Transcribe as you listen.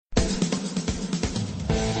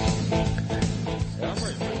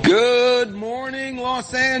Good morning,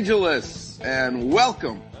 Los Angeles, and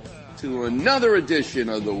welcome to another edition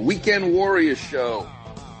of the Weekend Warrior Show.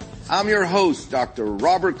 I'm your host, Dr.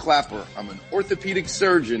 Robert Clapper. I'm an orthopedic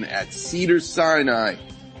surgeon at Cedars-Sinai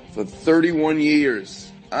for 31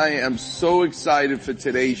 years. I am so excited for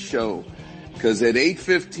today's show because at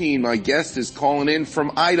 8:15, my guest is calling in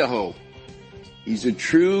from Idaho. He's a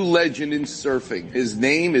true legend in surfing. His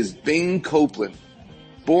name is Bing Copeland.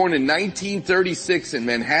 Born in 1936 in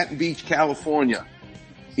Manhattan Beach, California.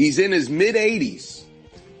 He's in his mid-80s.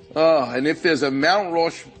 And if there's a Mount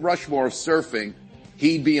Rushmore of surfing,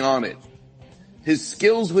 he'd be on it. His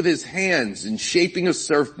skills with his hands in shaping a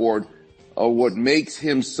surfboard are what makes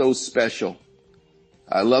him so special.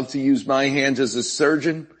 I love to use my hands as a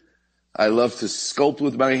surgeon. I love to sculpt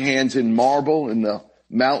with my hands in marble in the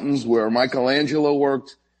mountains where Michelangelo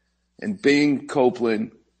worked. And Bing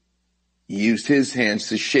Copeland used his hands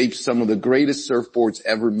to shape some of the greatest surfboards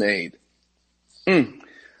ever made.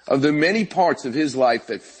 Of the many parts of his life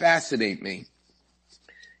that fascinate me,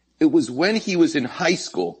 it was when he was in high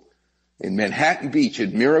school in Manhattan Beach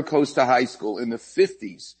at Miracosta High School in the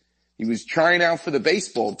 50s. He was trying out for the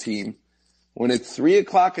baseball team when at 3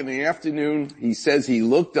 o'clock in the afternoon, he says he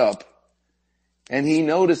looked up and he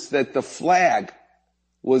noticed that the flag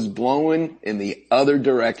was blowing in the other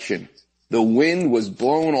direction. The wind was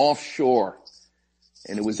blowing offshore.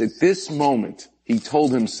 And it was at this moment he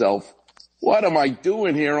told himself, what am I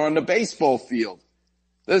doing here on the baseball field?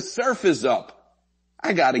 The surf is up.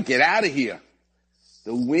 I gotta get out of here.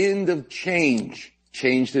 The wind of change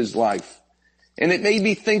changed his life. And it made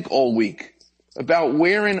me think all week about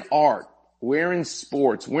where in art, where in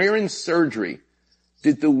sports, where in surgery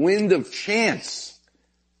did the wind of chance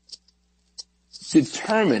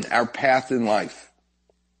determine our path in life.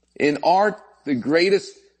 In art, the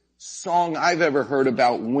greatest song I've ever heard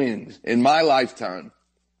about wind in my lifetime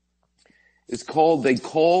is called They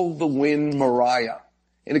Call the Wind Mariah.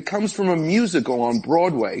 And it comes from a musical on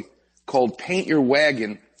Broadway called Paint Your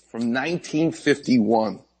Wagon from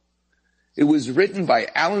 1951. It was written by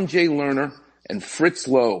Alan J. Lerner and Fritz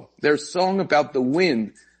Loewe. Their song about the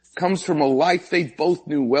wind comes from a life they both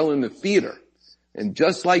knew well in the theater. And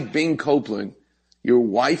just like Bing Copeland, your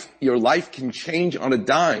life can change on a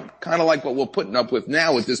dime, kind of like what we're putting up with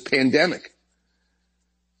now with this pandemic.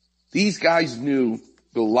 These guys knew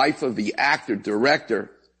the life of the actor,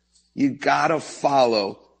 director. You gotta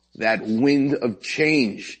follow that wind of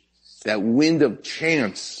change, that wind of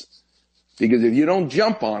chance. Because if you don't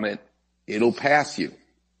jump on it, it'll pass you.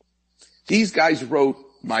 These guys wrote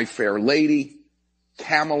My Fair Lady,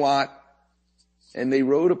 Camelot, and they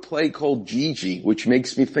wrote a play called Gigi, which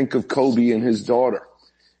makes me think of Kobe and his daughter.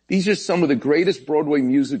 These are some of the greatest Broadway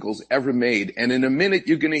musicals ever made, and in a minute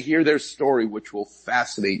you're going to hear their story, which will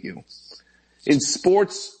fascinate you. In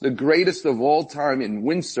sports, the greatest of all time in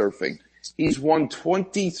windsurfing, he's won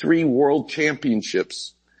 23 world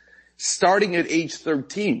championships. Starting at age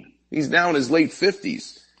 13, he's now in his late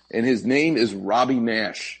 50s, and his name is Robby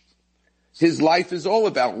Naish. His life is all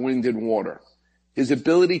about wind and water. His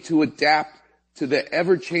ability to adapt to the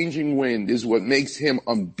ever-changing wind is what makes him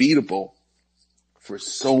unbeatable for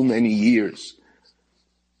so many years.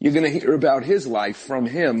 You're going to hear about his life from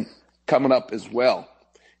him coming up as well.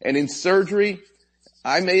 And in surgery,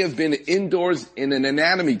 I may have been indoors in an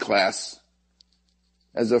anatomy class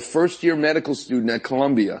as a first-year medical student at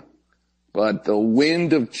Columbia, but the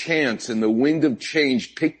wind of chance and the wind of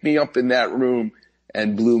change picked me up in that room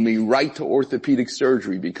and blew me right to orthopedic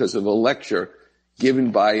surgery because of a lecture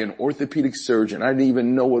given by an orthopedic surgeon. I didn't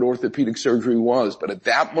even know what orthopedic surgery was, but at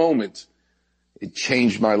that moment, it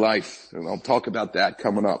changed my life. And I'll talk about that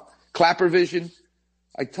coming up. Clapper Vision.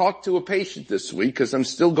 I talked to a patient this week because I'm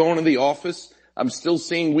still going to the office. I'm still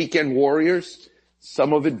seeing Weekend Warriors,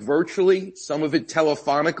 some of it virtually, some of it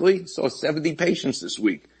telephonically. Saw 70 patients this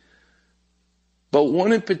week. But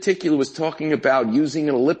one in particular was talking about using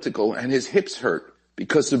an elliptical and his hips hurt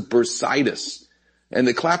because of bursitis. And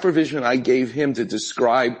the Clapper Vision I gave him to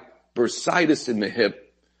describe bursitis in the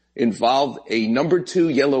hip involved a number 2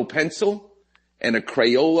 yellow pencil and a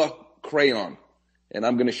Crayola crayon. And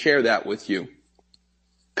I'm going to share that with you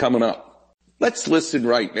coming up. Let's listen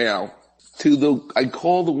right now to I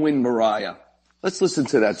Call the Wind Mariah. Let's listen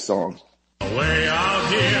to that song. Way out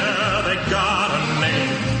here they got a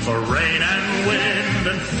name for rain and wind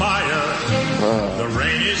and fire. The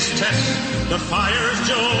rain is Tess, the fire's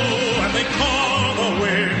Joe, and they call the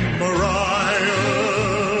wind Mariah.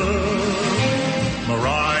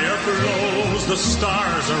 Mariah blows the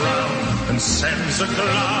stars around and sends the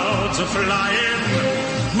clouds a-flying.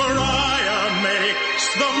 Mariah makes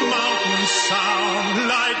makes the mountains sound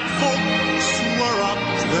like folks were up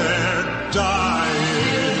there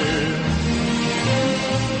dying.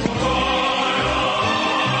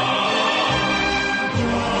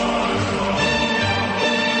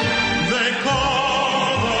 They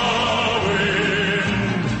call the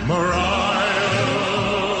wind Mariah.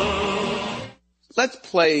 Let's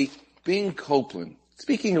play Bing Copeland.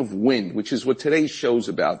 Speaking of wind, which is what today's show's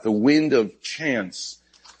about, the wind of chance.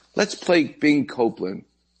 Let's play Bing Copeland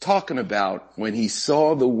talking about when he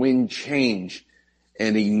saw the wind change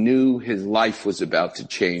and he knew his life was about to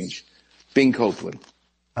change. Bing Copeland.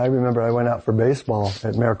 I remember I went out for baseball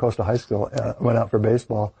at Maricosta High School. Went out for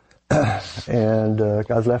baseball, and I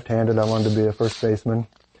was left-handed. I wanted to be a first baseman.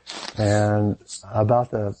 And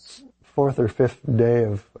about the fourth or fifth day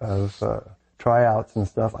of tryouts and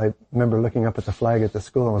stuff, I remember looking up at the flag at the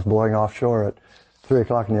school and was blowing offshore at 3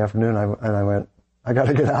 o'clock in the afternoon. And I went, I got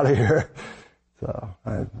to get out of here. So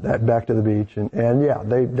back to the beach. And yeah,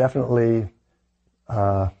 they definitely,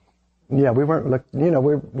 we weren't, we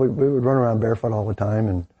would run around barefoot all the time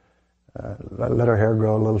and let our hair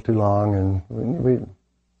grow a little too long. And we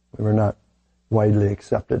were not widely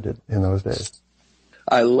accepted in those days.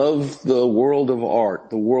 I love the world of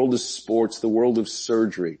art, the world of sports, the world of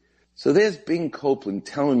surgery. So there's Bing Copeland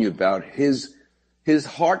telling you about his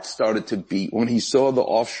heart started to beat when he saw the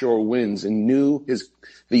offshore winds and knew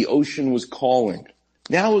the ocean was calling.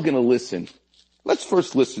 Now we're going to listen. Let's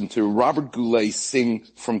first listen to Robert Goulet sing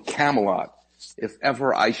from Camelot, If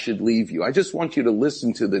Ever I Should Leave You. I just want you to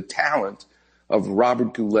listen to the talent of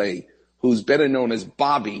Robert Goulet, who's better known as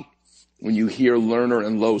Bobby when you hear Lerner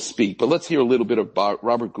and Loewe speak. But let's hear a little bit of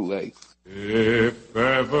Robert Goulet. If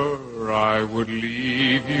ever I would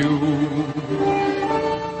leave you,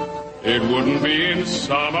 it wouldn't be in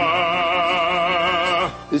summer.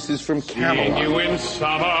 This is from Camelot, Seeing you in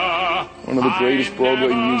summer, one of the greatest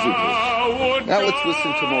Broadway musicals. Now let's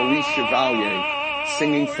listen to Maurice Chevalier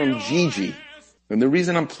singing from Gigi. And the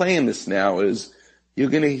reason I'm playing this now is you're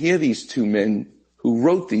going to hear these two men who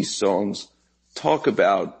wrote these songs talk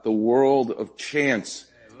about the world of chance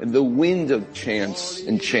and the wind of chance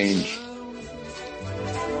and change.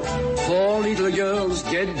 4 little girls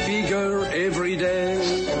get bigger every day.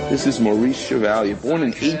 This is Maurice Chevalier, born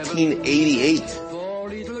in 1888. 4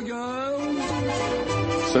 little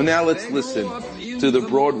girls. So now let's listen to the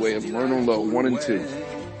Broadway of Lerner and Loewe, 1 and 2.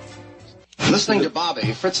 Listening to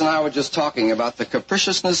Bobby, Fritz and I were just talking about the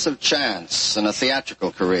capriciousness of chance in a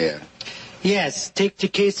theatrical career. Yes, take the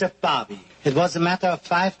case of Bobby. It was a matter of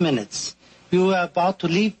 5 minutes. We were about to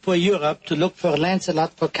leave for Europe to look for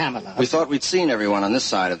Lancelot for Camelot. We thought we'd seen everyone on this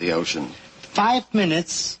side of the ocean. 5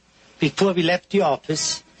 minutes before we left the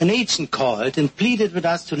office, an agent called and pleaded with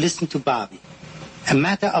us to listen to Bobby. A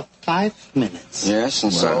matter of 5 minutes. Yes,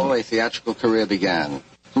 and so a theatrical career began.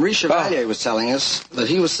 Maurice Chevalier was telling us that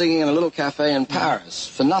he was singing in a little cafe in Paris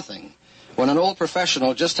for nothing, when an old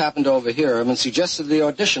professional just happened to overhear him and suggested the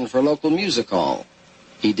audition for a local music hall.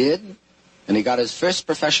 He did, and he got his first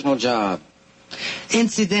professional job.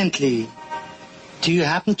 Incidentally, do you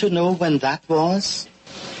happen to know when that was?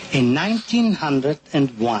 In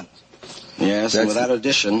 1901. Yes, and with that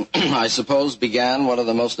audition, I suppose, began one of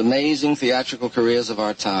the most amazing theatrical careers of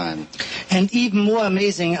our time. And even more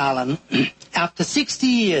amazing, Alan, after 60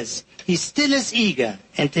 years, he's still as eager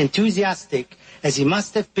and enthusiastic as he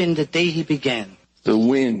must have been the day he began. The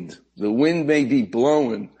wind may be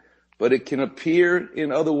blowing, but it can appear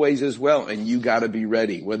in other ways as well, and you gotta be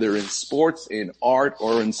ready, whether in sports, in art,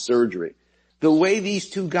 or in surgery. The way these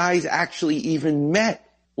two guys actually even met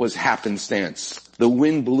was happenstance. The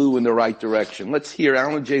wind blew in the right direction. Let's hear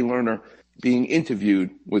Alan J. Lerner being interviewed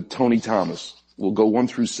with Tony Thomas. We'll go 1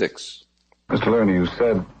 through 6. Mr. Lerner, you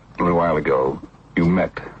said a little while ago you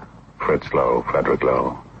met Frederick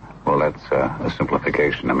Loewe. Well, that's a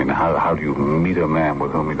simplification. I mean, how do you meet a man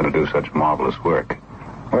with whom you're going to do such marvelous work?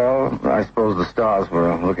 Well, I suppose the stars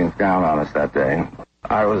were looking down on us that day.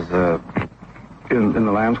 I was in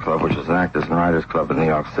the Lambs Club, which is an actors and writers club in New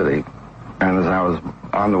York City, and as I was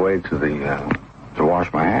on the way to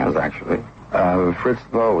wash my hands, actually, Fritz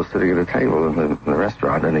Loewe was sitting at a table in the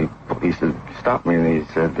restaurant, and he said, stopped me, and he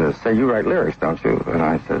said, say, you write lyrics, don't you? And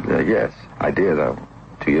I said, yes, I did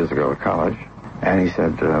 2 years ago at college. And he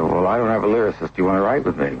said, well, I don't have a lyricist. Do you want to write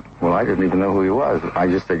with me? Well, I didn't even know who he was. I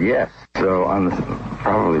just said yes. So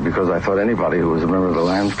probably because I thought anybody who was a member of the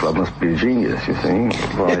Lambs Club must be a genius, you see.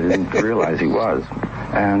 Well, I didn't realize he was.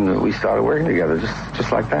 And we started working together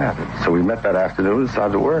just like that. So we met that afternoon and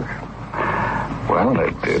started to work. Well,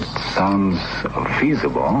 it sounds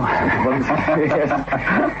feasible.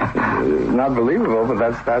 Not believable, but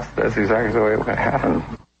that's exactly the way it happened.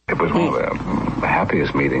 It was one of the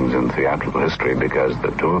happiest meetings in theatrical history because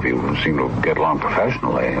the two of you seem to get along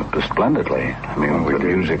professionally, splendidly. I mean, the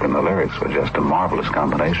music and the lyrics were just a marvelous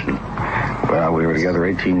combination. Well, we were together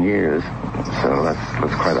 18 years, so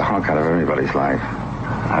that's quite a hunk out of everybody's life.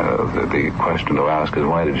 The question to ask is,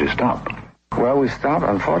 why did you stop? Well, we stopped,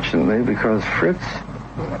 unfortunately, because Fritz,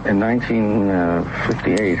 in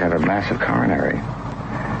 1958, had a massive coronary.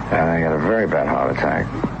 And he had a very bad heart attack.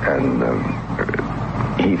 And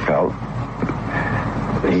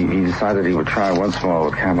he decided he would try once more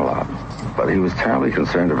with Camelot. But he was terribly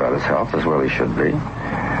concerned about his health, as well he should be.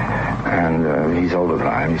 And he's older than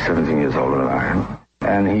I am. He's 17 years older than I am.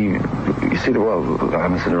 And you see, well, I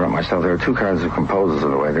must interrupt myself. There are two kinds of composers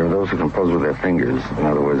in a way. There are those who compose with their fingers, in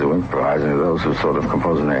other words, who improvise, and there are those who sort of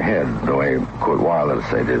compose in their head, the way Kurt Weill, let's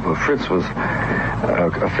say, did. Well, Fritz was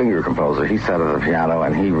a finger composer. He sat at the piano,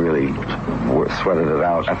 and he really sweated it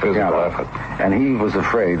out. A physical effort. And he was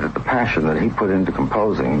afraid that the passion that he put into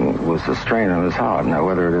composing was a strain on his heart. Now,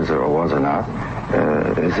 whether it is or was or not,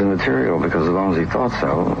 is immaterial, because as long as he thought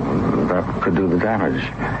so, that could do the damage.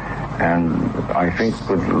 And I think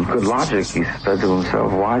with good logic, he said to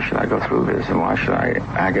himself, why should I go through this, and why should I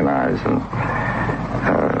agonize? And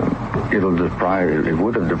it would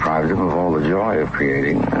have deprived him of all the joy of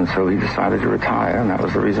creating. And so he decided to retire, and that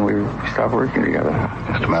was the reason we stopped working together.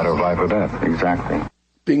 Just a matter of life or death. Exactly.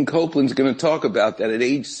 Bing Copeland's going to talk about that. At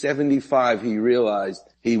age 75, he realized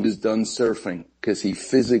he was done surfing because he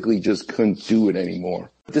physically just couldn't do it anymore.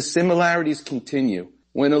 The similarities continue.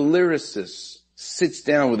 When a lyricist sits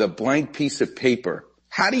down with a blank piece of paper,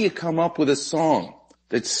 how do you come up with a song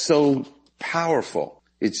that's so powerful?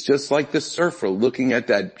 It's just like the surfer looking at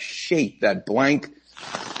that shape, that blank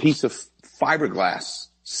piece of fiberglass,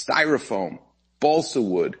 styrofoam, balsa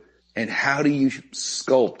wood, and how do you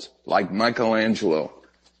sculpt like Michelangelo?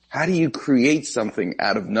 How do you create something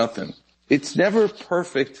out of nothing? It's never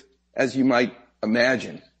perfect, as you might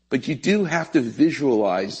imagine, but you do have to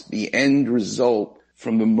visualize the end result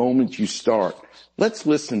from the moment you start. Let's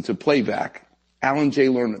listen to playback Alan J.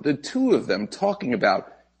 Lerner, the two of them talking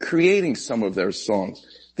about creating some of their songs.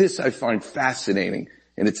 This I find fascinating,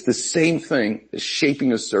 and it's the same thing as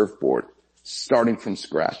shaping a surfboard, starting from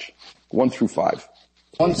scratch, 1 through 5.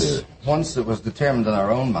 Once it was determined in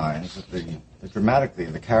our own minds that dramatically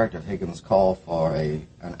the character of Higgins called for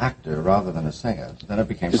an actor rather than a singer, then it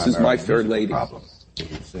became this is my third lady. Problem.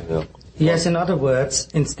 Yes, in other words,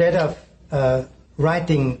 instead of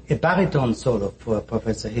writing a baritone solo for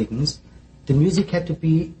Professor Higgins, the music had to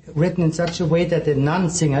be written in such a way that a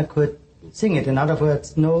non-singer could sing it. In other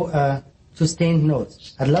words, no sustained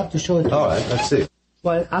notes. I'd love to show it to you. All right, let's see.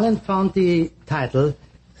 Well, Alan found the title,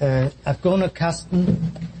 I've grown accustomed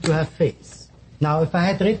to her face. Now, if I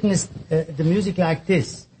had written the music like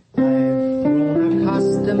this, I've grown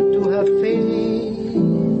accustomed to her face,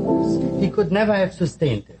 he could never have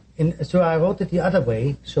sustained it. So I wrote it the other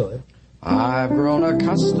way, show it. I've grown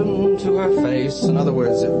accustomed to her face. In other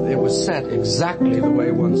words, it was set exactly the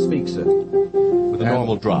way one speaks it. With a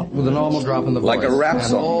normal drop. With a normal drop in the voice. Like a rap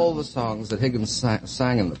song. And all the songs that Higgins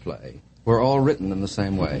sang in the play were all written in the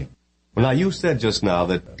same way. Well, now, you said just now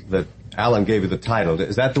that Alan gave you the title.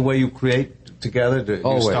 Is that the way you create together?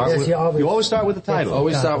 Always. Yes, you always start with the title.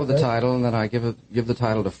 Always start with the title, and then I give the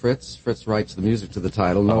title to Fritz. Fritz writes the music to the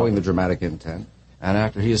title, knowing the dramatic intent. And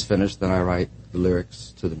after he is finished, then I write the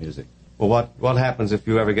lyrics to the music. Well, what happens if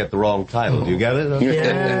you ever get the wrong title? Do you get it?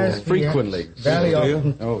 Yes, frequently. Very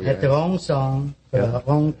often. Oh, At the wrong song, the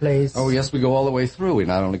wrong place. Oh, yes, we go all the way through. We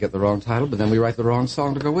not only get the wrong title, but then we write the wrong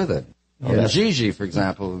song to go with it. In Gigi, for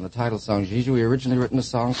example, in the title song Gigi, we originally written a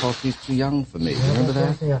song called She's Too Young for Me. Remember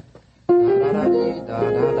that? Yeah. And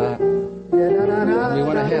we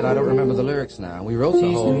went ahead. I don't remember the lyrics now. We wrote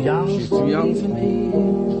the whole She's Too Young for Me.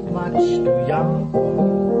 Much too young.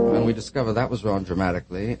 And we discovered that was wrong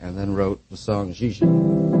dramatically, and then wrote the song Gigi.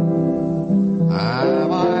 Am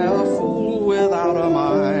I a fool without a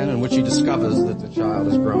mind? In which he discovers that the child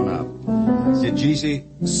has grown up. Did Gigi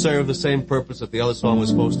serve the same purpose that the other song was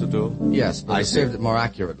supposed to do? Yes, but I served it more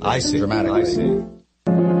accurately. I see. Dramatically. I see.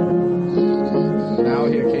 Now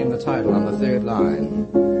here came the title on the third line.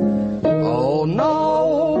 Oh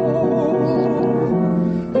no,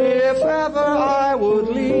 if ever I would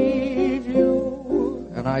leave you.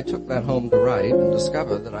 And I took that home to write and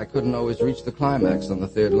discovered that I couldn't always reach the climax on the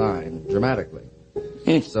third line dramatically.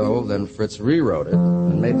 So then Fritz rewrote it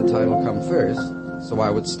and made the title come first, so I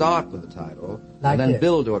would start with the title and then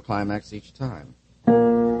build to a climax each time.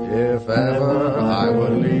 If ever I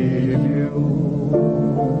would leave you,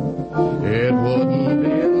 it wouldn't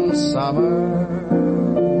be in summer.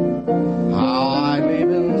 How I'd leave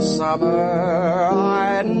in summer,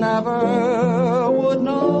 I'd never would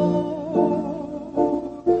know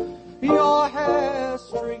your hair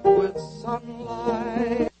streaked with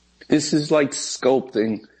sunlight. This is like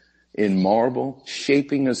sculpting in marble,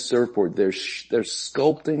 shaping a surfboard. They're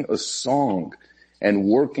sculpting a song and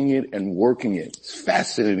working it. It's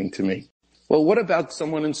fascinating to me. Well, what about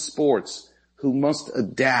someone in sports who must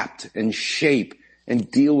adapt and shape and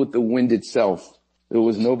deal with the wind itself? There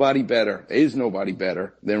is nobody better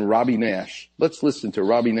than Robby Naish. Let's listen to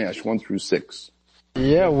Robby Naish 1 through 6.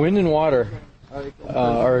 Yeah, wind and water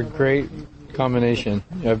are a great combination.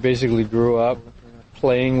 I basically grew up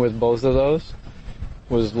playing with both of those.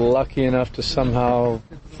 Was lucky enough to somehow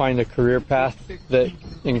find a career path that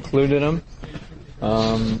included them.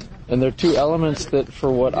 And they're two elements that, for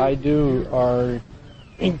what I do, are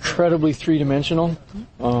incredibly three-dimensional,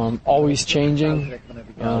 always changing,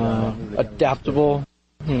 adaptable.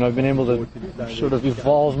 You know, I've been able to sort of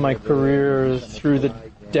evolve my career through the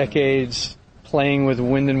decades, playing with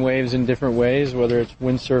wind and waves in different ways, whether it's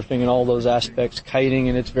windsurfing and all those aspects, kiting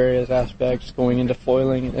in its various aspects, going into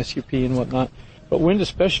foiling and SUP and whatnot. But wind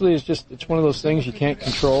especially is just, it's one of those things you can't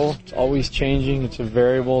control. It's always changing. It's a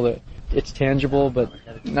variable that it's tangible, but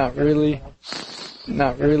not really.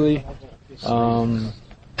 And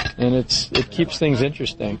it keeps things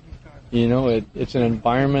interesting. You know, it's an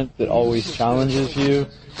environment that always challenges you.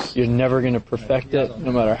 You're never going to perfect it,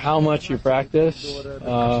 no matter how much you practice.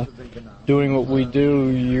 Doing what we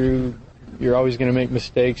do, you're always going to make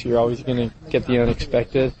mistakes. You're always going to get the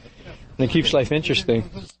unexpected. And it keeps life interesting.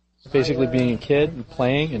 Basically being a kid and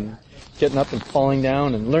playing and getting up and falling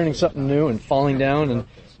down and learning something new and falling down, and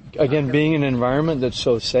again, being in an environment that's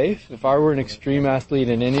so safe. If I were an extreme athlete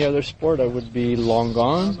in any other sport, I would be long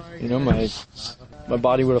gone. You know, my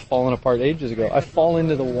body would have fallen apart ages ago. I fall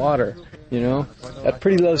into the water, you know, at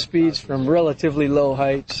pretty low speeds from relatively low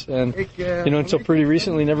heights, and, you know, until pretty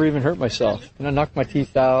recently never even hurt myself. And I knocked my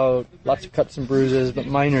teeth out, lots of cuts and bruises, but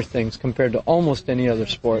minor things compared to almost any other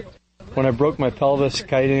sport. When I broke my pelvis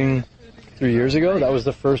kiting 3 years ago, that was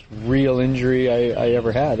the first real injury I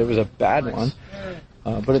ever had. It was a bad one,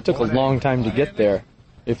 but it took a long time to get there.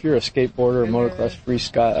 If you're a skateboarder, motocross, free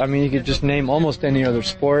sky, I mean, you could just name almost any other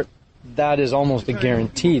sport. That is almost a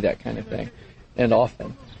guarantee, that kind of thing, and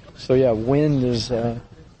often. So yeah, wind is a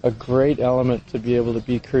great element to be able to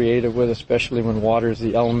be creative with, especially when water is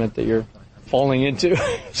the element that you're falling into.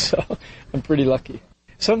 So I'm pretty lucky.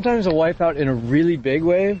 Sometimes a wipeout in a really big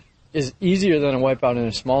wave is easier than a wipeout in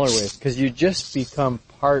a smaller wave, because you just become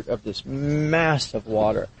part of this mass of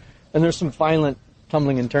water. And there's some violent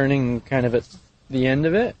tumbling and turning kind of at the end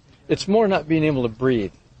of it. It's more not being able to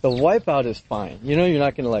breathe. The wipeout is fine. You know, you're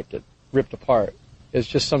not going to like get ripped apart. It's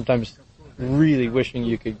just sometimes really wishing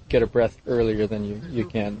you could get a breath earlier than you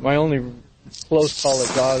can. My only close call at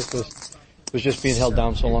Jaws was just being held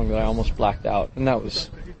down so long that I almost blacked out. And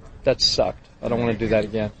that sucked. I don't want to do that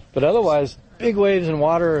again. But otherwise, big waves and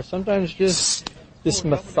water are sometimes just this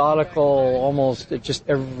methodical, almost,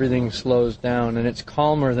 everything slows down, and it's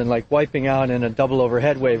calmer than like wiping out in a double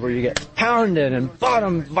overhead wave where you get pounded and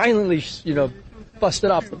bottom violently, you know,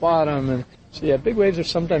 busted off the bottom. And so yeah, big waves are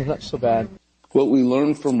sometimes not so bad. What we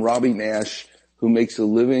learned from Robby Naish, who makes a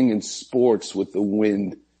living in sports with the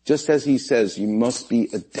wind, just as he says, you must be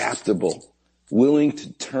adaptable, willing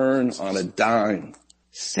to turn on a dime.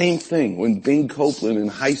 Same thing when Bing Copeland in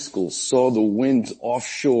high school saw the winds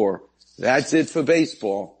offshore. That's it for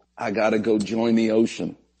baseball. I gotta go join the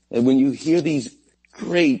ocean. And when you hear these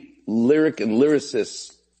great lyric and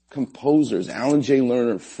lyricists, composers, Alan J.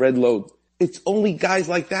 Lerner, Fred Loewe, it's only guys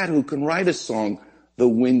like that who can write a song, The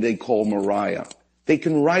Wind They Call Mariah. They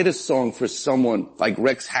can write a song for someone like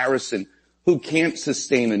Rex Harrison who can't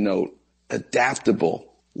sustain a note.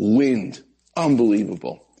 Adaptable. Wind.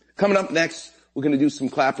 Unbelievable. Coming up next, we're going to do some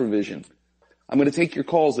clap revision. I'm going to take your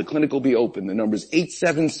calls. The clinic will be open. The number is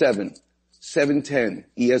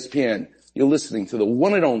 877-710-ESPN. You're listening to the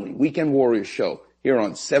one and only Weekend Warriors show here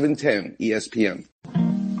on 710 ESPN.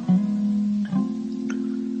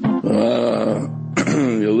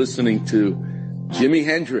 You're listening to Jimi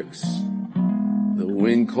Hendrix, The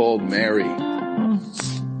Wind Called Mary.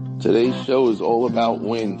 Today's show is all about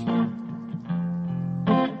wind.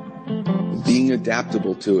 Being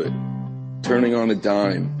adaptable to it. Turning on a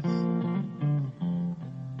dime.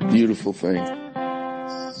 Beautiful thing.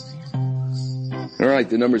 All right,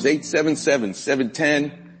 the number is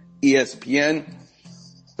 877-710-ESPN.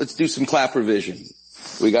 Let's do some clap revision.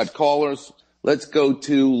 We got callers. Let's go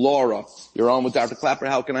to Laura. You're on with Dr. Clapper.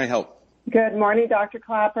 How can I help? Good morning, Dr.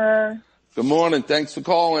 Clapper. Good morning. Thanks for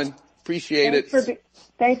calling. Appreciate it.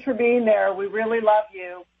 Thanks for being there. We really love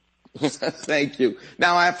you. Thank you.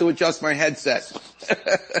 Now I have to adjust my headset.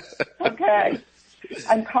 Okay.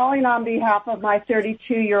 I'm calling on behalf of my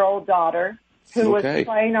 32-year-old daughter who was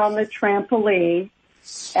playing on the trampoline,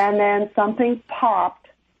 and then something popped,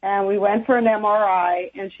 and we went for an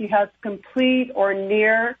MRI, and she has complete or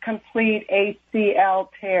near complete ACL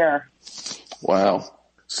tear. Wow.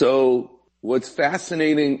 So what's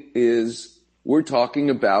fascinating is we're talking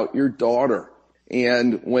about your daughter.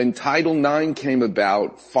 And when Title IX came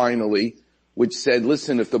about, finally, which said,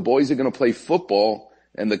 listen, if the boys are going to play football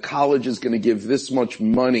and the college is going to give this much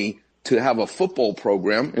money to have a football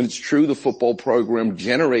program, and it's true the football program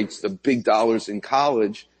generates the big dollars in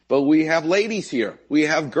college, but we have ladies here. We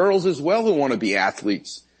have girls as well who want to be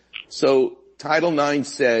athletes. So Title IX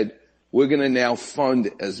said, we're going to now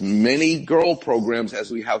fund as many girl programs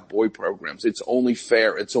as we have boy programs. It's only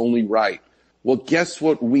fair. It's only right. Well, guess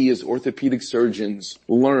what we as orthopedic surgeons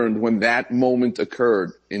learned when that moment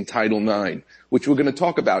occurred in Title IX, which we're going to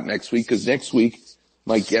talk about next week, because next week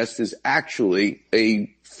my guest is actually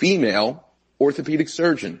a female orthopedic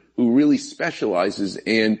surgeon who really specializes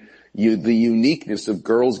in the uniqueness of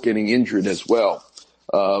girls getting injured as well.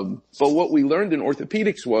 But what we learned in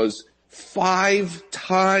orthopedics was 5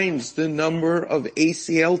 times the number of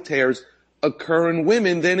ACL tears occur in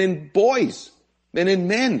women than in boys, than in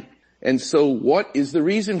men. And so what is the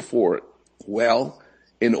reason for it? Well,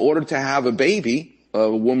 in order to have a baby, a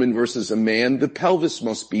woman versus a man, the pelvis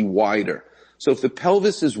must be wider. So if the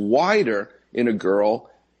pelvis is wider in a girl,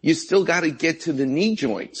 you still got to get to the knee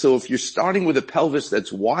joint. So if you're starting with a pelvis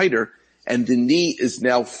that's wider and the knee is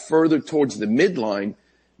now further towards the midline,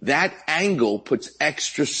 that angle puts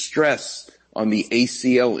extra stress on the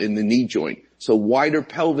ACL in the knee joint. So wider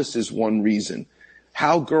pelvis is one reason.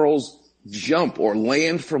 How girls jump or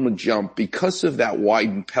land from a jump because of that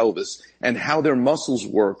widened pelvis and how their muscles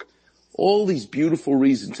work, all these beautiful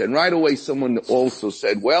reasons. And right away someone also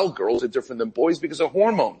said, well, girls are different than boys because of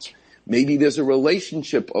hormones. Maybe there's a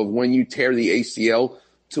relationship of when you tear the ACL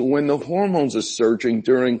to when the hormones are surging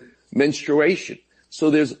during menstruation.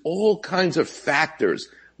 So there's all kinds of factors.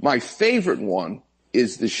 My favorite one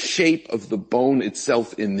is the shape of the bone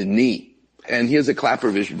itself in the knee. And here's a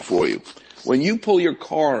clapper vision for you. When you pull your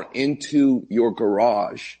car into your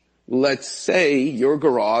garage, let's say your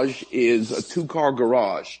garage is a 2-car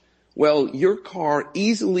garage. Well, your car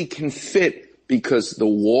easily can fit because the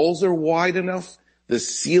walls are wide enough, the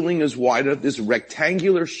ceiling is wide enough. This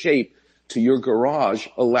rectangular shape to your garage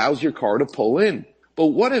allows your car to pull in. But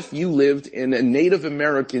what if you lived in a Native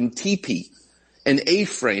American teepee, an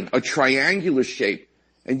A-frame, a triangular shape,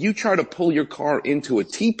 and you try to pull your car into a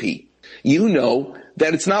teepee? You know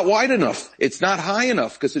that it's not wide enough. It's not high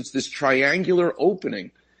enough because it's this triangular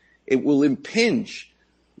opening. It will impinge.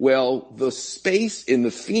 Well, the space in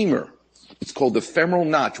the femur, it's called the femoral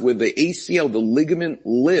notch, where the ACL, the ligament,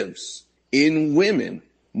 lives in women,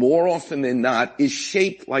 more often than not, is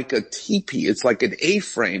shaped like a teepee. It's like an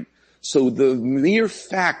A-frame. So the mere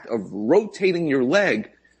fact of rotating your leg,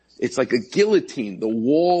 it's like a guillotine. The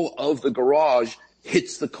wall of the garage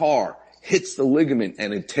hits the car, hits the ligament,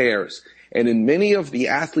 and it tears. And in many of the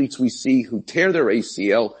athletes we see who tear their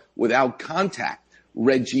ACL without contact,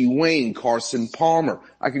 Reggie Wayne, Carson Palmer,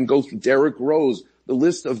 I can go through Derrick Rose, the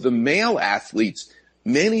list of the male athletes,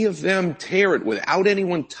 many of them tear it without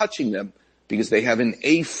anyone touching them because they have an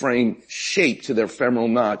A-frame shape to their femoral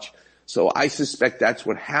notch. So I suspect that's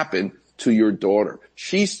what happened to your daughter.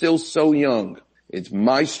 She's still so young. It's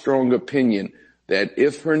my strong opinion that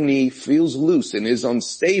if her knee feels loose and is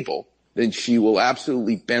unstable, then she will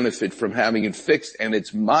absolutely benefit from having it fixed. And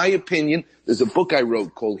it's my opinion. There's a book I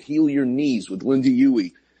wrote called Heal Your Knees with Linda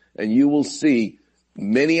Huey, and you will see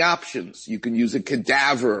many options. You can use a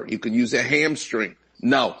cadaver. You can use a hamstring.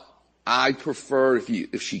 No, I prefer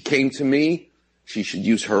if she came to me, she should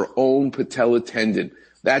use her own patella tendon.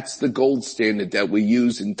 That's the gold standard that we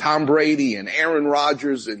use in Tom Brady and Aaron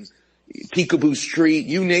Rodgers and Peekaboo Street.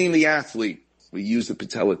 You name the athlete, we use the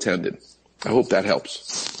patella tendon. I hope that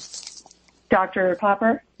helps. Dr.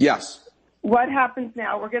 Popper? Yes. What happens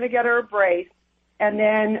now? We're going to get her a brace, and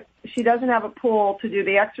then she doesn't have a pool to do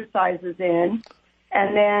the exercises in.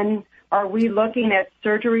 And then are we looking at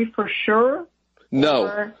surgery for sure?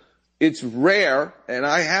 No. It's rare, and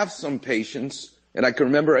I have some patients, and I can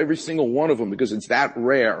remember every single one of them because it's that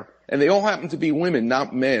rare. And they all happen to be women,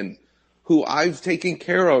 not men, who I've taken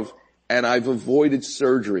care of, and I've avoided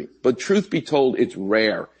surgery. But truth be told, it's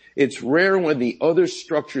rare. It's rare when the other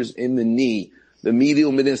structures in the knee, the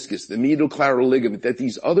medial meniscus, the medial collateral ligament, that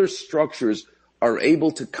these other structures are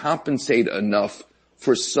able to compensate enough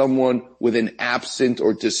for someone with an absent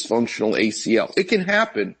or dysfunctional ACL. It can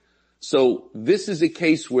happen. So this is a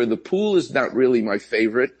case where the pool is not really my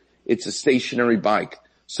favorite. It's a stationary bike.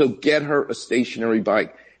 So get her a stationary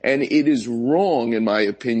bike. And it is wrong, in my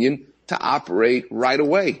opinion, to operate right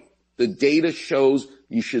away. The data shows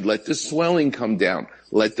you should let the swelling come down,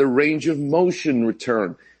 let the range of motion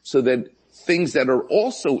return, so that things that are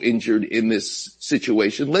also injured in this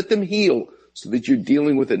situation, let them heal, so that you're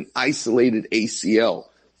dealing with an isolated ACL.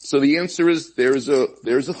 So the answer is there's a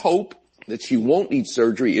hope that she won't need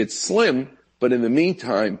surgery. It's slim, but in the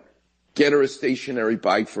meantime, get her a stationary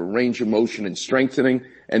bike for range of motion and strengthening.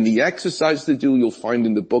 And the exercise to do, you'll find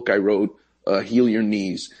in the book I wrote, Heal Your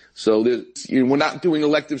Knees. So we're not doing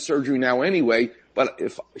elective surgery now anyway, but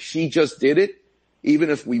if she just did it, even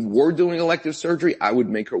if we were doing elective surgery, I would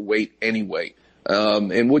make her wait anyway.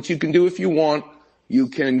 And what you can do if you want, you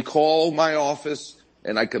can call my office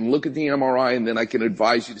and I can look at the MRI and then I can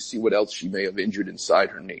advise you to see what else she may have injured inside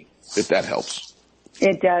her knee, if that helps.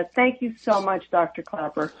 It does. Thank you so much, Dr.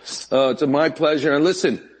 Clapper. It's my pleasure. And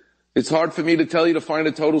listen, it's hard for me to tell you to find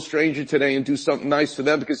a total stranger today and do something nice for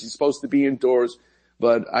them because you're supposed to be indoors.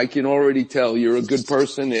 But I can already tell you're a good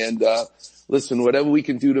person. And listen, whatever we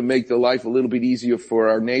can do to make the life a little bit easier for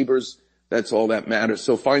our neighbors, that's all that matters.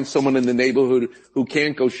 So find someone in the neighborhood who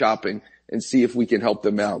can't go shopping and see if we can help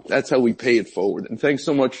them out. That's how we pay it forward. And thanks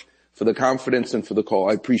so much for the confidence and for the call.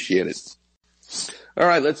 I appreciate it. All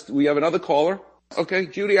right, we have another caller. Okay,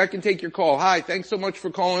 Judy, I can take your call. Hi, thanks so much for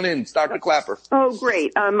calling in. It's Dr. Clapper. Oh,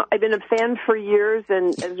 great. I've been a fan for years,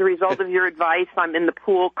 and as a result of your advice, I'm in the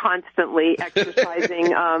pool constantly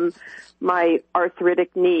exercising my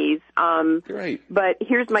arthritic knees. Great. But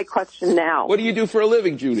here's my question now. What do you do for a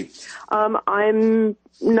living, Judy? I'm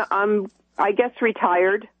I guess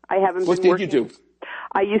retired. I haven't What been did working. you do?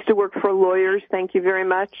 I used to work for lawyers. Thank you very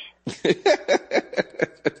much.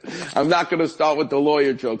 I'm not going to start with the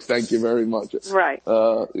lawyer jokes. Thank you very much. Right.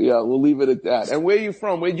 Yeah, we'll leave it at that. And where are you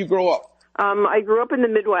from? Where did you grow up? I grew up in the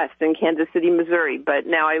Midwest in Kansas City, Missouri, but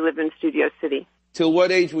now I live in Studio City. Till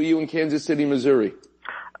what age were you in Kansas City, Missouri?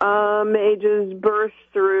 Ages birth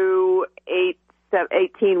through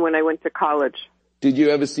 18 when I went to college. Did you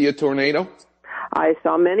ever see a tornado? I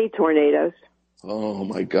saw many tornadoes. Oh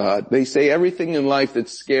my God. They say everything in life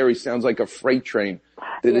that's scary sounds like a freight train.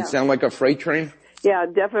 Did it sound like a freight train? Yeah,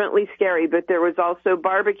 definitely scary, but there was also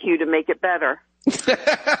barbecue to make it better.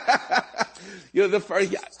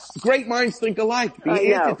 Great minds think alike.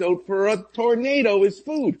 The antidote for a tornado is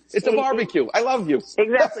food. It's a barbecue. I love you.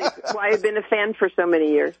 Exactly. That's why I've been a fan for so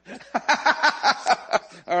many years.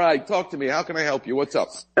 All right, talk to me. How can I help you? What's up?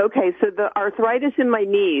 Okay, so the arthritis in my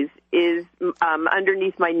knees is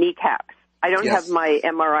underneath my kneecaps. I don't have my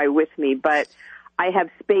MRI with me, but I have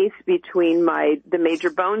space between the major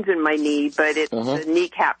bones in my knee, but it's the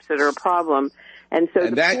kneecaps that are a problem. And so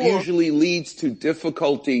that usually leads to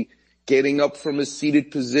difficulty getting up from a seated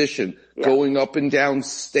position, going up and down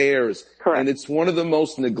stairs. Correct. And it's one of the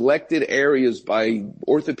most neglected areas by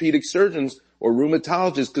orthopedic surgeons or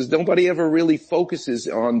rheumatologists because nobody ever really focuses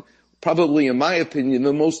on, probably in my opinion,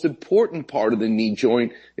 the most important part of the knee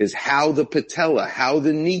joint is how the patella, how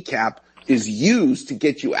the kneecap is used to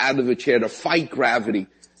get you out of the chair, to fight gravity.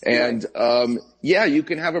 And, you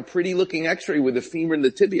can have a pretty looking x-ray where the femur and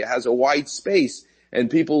the tibia has a wide space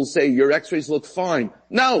and people say your x-rays look fine.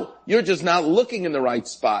 No, you're just not looking in the right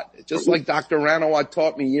spot. Just like Dr. Ranawat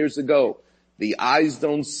taught me years ago. The eyes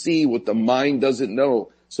don't see what the mind doesn't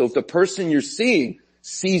know. So if the person you're seeing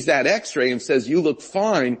sees that x-ray and says you look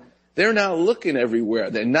fine, they're not looking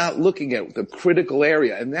everywhere. They're not looking at the critical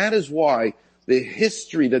area. And that is why the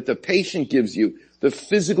history that the patient gives you, the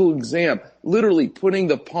physical exam, literally putting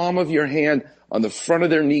the palm of your hand on the front of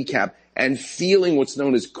their kneecap and feeling what's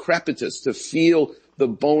known as crepitus, to feel the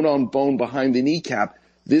bone on bone behind the kneecap.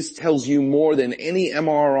 This tells you more than any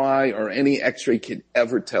MRI or any x-ray can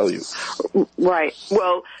ever tell you. Right.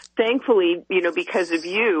 Well, thankfully, because of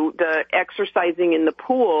you, the exercising in the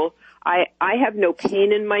pool, I have no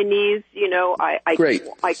pain in my knees.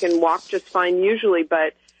 I can walk just fine usually,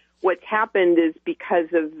 but what's happened is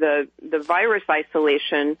because of the virus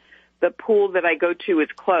isolation, the pool that I go to is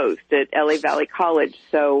closed at LA Valley College.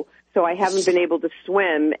 So I haven't been able to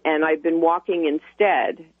swim, and I've been walking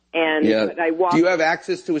instead. But I walk. Do you have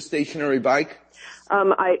access to a stationary bike?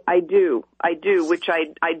 I do, which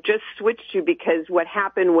I just switched to because what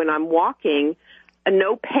happened when I'm walking,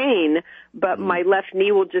 no pain, but my left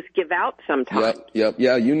knee will just give out sometimes. Yep.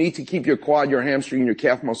 Yeah, you need to keep your quad, your hamstring, and your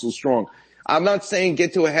calf muscles strong. I'm not saying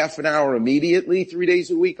get to a half an hour immediately 3 days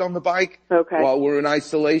a week on the bike while we're in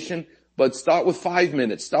isolation, but start with 5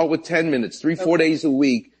 minutes, start with 10 minutes, 3-4 days a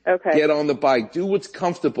week. Get on the bike, do what's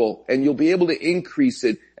comfortable, and you'll be able to increase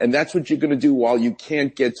it, and that's what you're going to do while you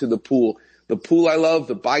can't get to the pool. The pool I love,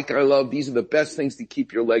 the bike I love, these are the best things to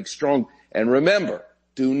keep your legs strong. And remember,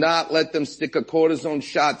 Do not let them stick a cortisone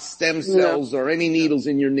shot, stem cells, or any needles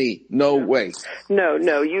in your knee. No way.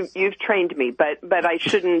 No, you've trained me, but I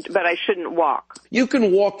shouldn't walk. You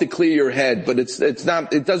can walk to clear your head, but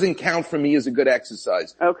it doesn't count for me as a good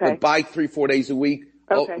exercise. Okay. But bike 3-4 days a week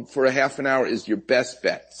for a half an hour is your best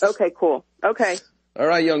bet. Okay, cool. Okay. All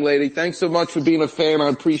right, young lady. Thanks so much for being a fan. I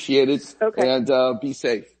appreciate it. Okay. And be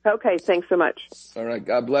safe. Okay, thanks so much. All right,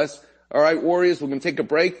 God bless. All right, Warriors, we're going to take a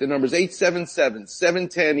break. The number's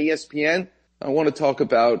 877-710-ESPN. I want to talk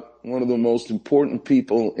about one of the most important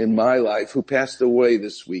people in my life who passed away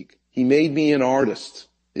this week. He made me an artist.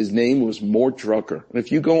 His name was Mort Drucker. And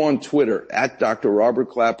if you go on Twitter, at Dr. Robert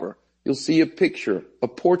Clapper, you'll see a picture, a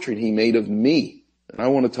portrait he made of me. And I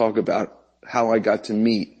want to talk about how I got to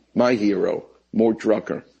meet my hero, Mort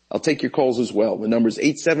Drucker. I'll take your calls as well. The number's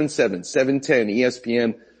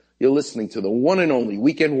 877-710-ESPN. You're listening to the one and only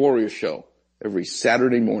Weekend Warrior Show every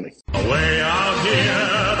Saturday morning. Way out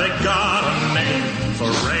here, they got a name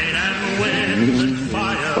for rain and wind and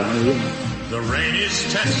fire. The rain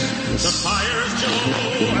is Tess, the fire's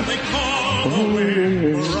Joe, and they call the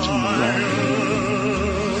wind Mariah.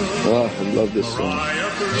 Oh, I love this song.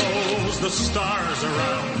 Mariah blows the stars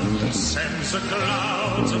around and sends the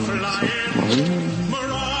clouds a-flying.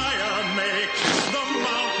 Mariah makes the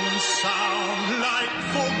mountains sound like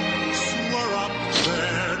folks were up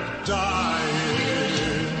there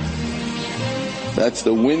dying. That's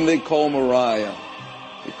the wind they call Mariah.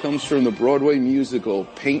 It comes from the Broadway musical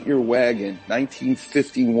Paint Your Wagon,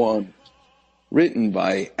 1951, written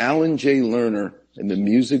by Alan J. Lerner and the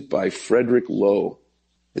music by Frederick Loewe.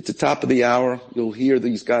 At the top of the hour, you'll hear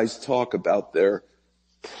these guys talk about their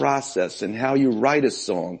process and how you write a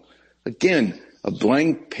song. Again, a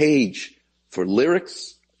blank page for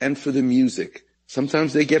lyrics and for the music.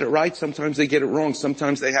 Sometimes they get it right, sometimes they get it wrong.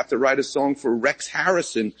 Sometimes they have to write a song for Rex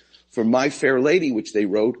Harrison for My Fair Lady, which they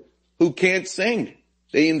wrote, who can't sing.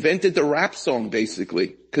 They invented the rap song, basically,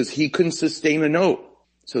 because he couldn't sustain a note.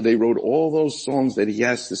 So they wrote all those songs that he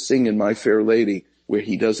has to sing in My Fair Lady where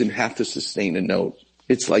he doesn't have to sustain a note.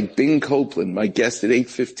 It's like Bing Copeland, my guest at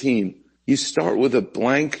 8:15. You start with a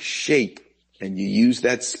blank shape and you use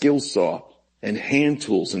that skill saw and hand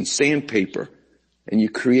tools and sandpaper and you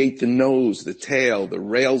create the nose, the tail, the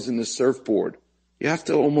rails in the surfboard. You have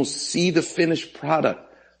to almost see the finished product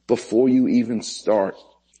before you even start.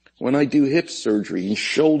 When I do hip surgery and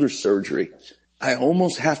shoulder surgery, I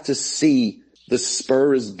almost have to see the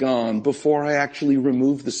spur is gone before I actually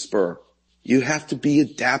remove the spur. You have to be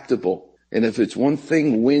adaptable. And if it's one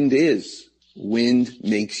thing wind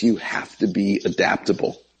makes you have to be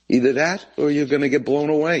adaptable. Either that or you're going to get blown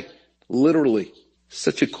away. Literally.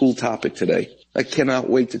 Such a cool topic today. I cannot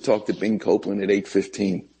wait to talk to Bing Copeland at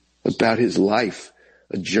 8:15 about his life,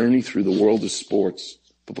 a journey through the world of sports.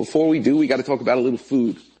 But before we do, we got to talk about a little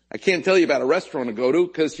food. I can't tell you about a restaurant to go to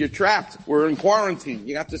because you're trapped. We're in quarantine.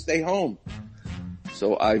 You have to stay home.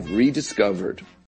 So I've rediscovered